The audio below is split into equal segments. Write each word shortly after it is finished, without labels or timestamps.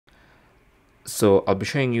So I'll be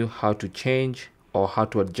showing you how to change or how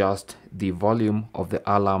to adjust the volume of the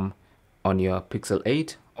alarm on your Pixel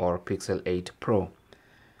 8 or Pixel 8 Pro.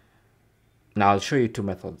 Now I'll show you two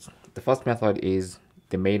methods. The first method is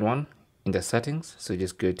the main one in the settings. So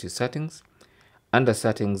just go to settings. Under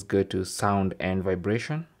settings, go to sound and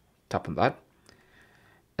vibration. Tap on that.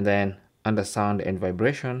 And then under sound and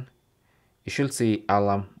vibration, you should see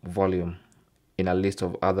alarm volume in a list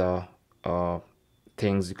of other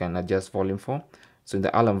things you can adjust volume for. So in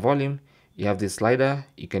the alarm volume, you have this slider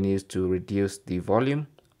you can use to reduce the volume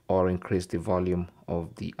or increase the volume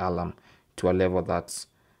of the alarm to a level that's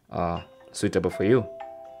suitable for you.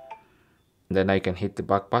 And then now you can hit the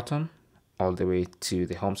back button all the way to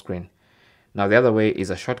the home screen. Now the other way is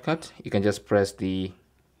a shortcut. You can just press the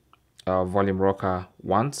volume rocker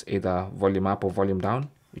once, either volume up or volume down,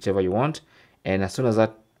 whichever you want. And as soon as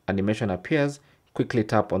that animation appears, quickly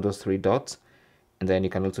tap on those three dots, and then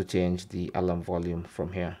you can also change the alarm volume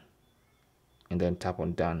from here, and then tap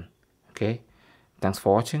on done. Okay, thanks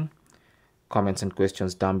for watching. Comments and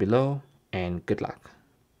questions down below, and good luck.